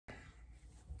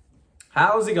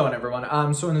How's it going,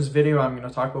 everyone? So in this video, I'm going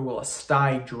to talk about, will a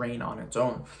stye drain on its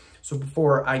own? So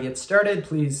before I get started,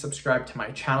 please subscribe to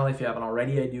my channel if you haven't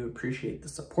already. I do appreciate the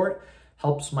support.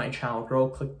 Helps my channel grow.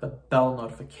 Click the bell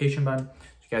notification button so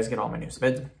you guys get all my newest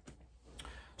vids.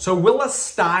 So will a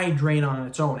stye drain on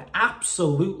its own?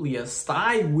 Absolutely. A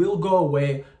stye will go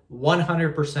away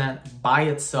 100% by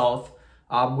itself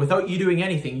without you doing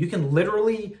anything. You can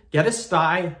literally get a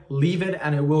stye, leave it,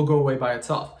 and it will go away by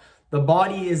itself. The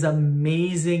body is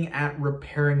amazing at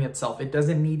repairing itself. It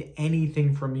doesn't need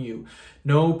anything from you.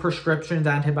 No prescriptions,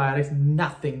 antibiotics,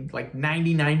 nothing. Like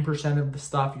 99% of the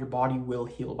stuff, your body will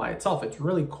heal by itself. It's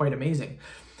really quite amazing.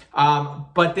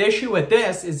 But the issue with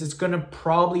this is it's gonna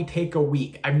probably take a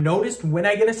week. I've noticed when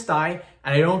I get a stye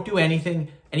and I don't do anything,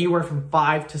 anywhere from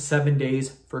 5 to 7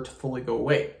 days for it to fully go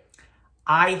away.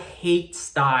 I hate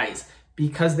styes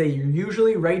because they're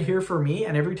usually right here for me,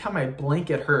 and every time I blink,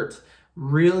 it hurts.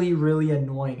 Really, really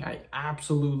annoying. I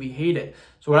absolutely hate it.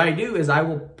 So what I do is I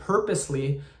will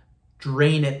purposely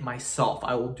drain it myself.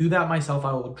 I will do that myself.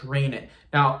 I will drain it.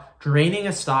 Now, draining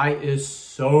a stye is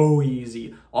so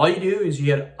easy. All you do is you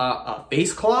get a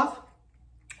face cloth,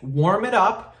 warm it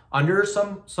up under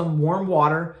some warm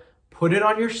water, put it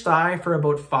on your stye for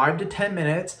about 5 to 10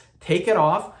 minutes, take it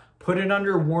off, put it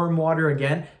under warm water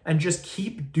again, and just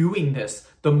keep doing this.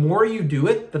 The more you do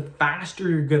it, the faster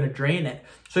you're gonna drain it.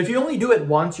 So if you only do it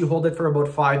once, you hold it for about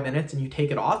 5 minutes and you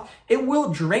take it off, it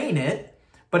will drain it,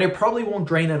 but it probably won't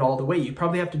drain it all the way. You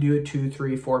probably have to do it 2,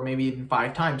 3, 4, maybe even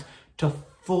 5 times to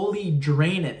fully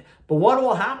drain it. But what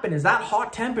will happen is that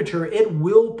hot temperature, it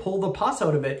will pull the pus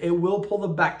out of it. It will pull the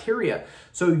bacteria.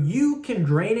 So you can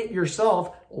drain it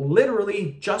yourself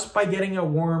literally just by getting a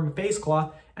warm face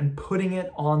cloth and putting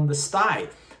it on the stye.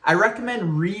 I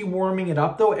recommend re-warming it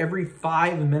up though every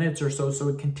 5 minutes or so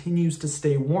it continues to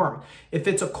stay warm. If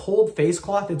it's a cold face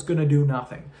cloth, it's gonna do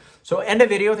nothing. So end of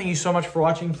video. Thank you so much for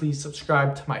watching. Please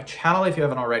subscribe to my channel if you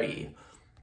haven't already.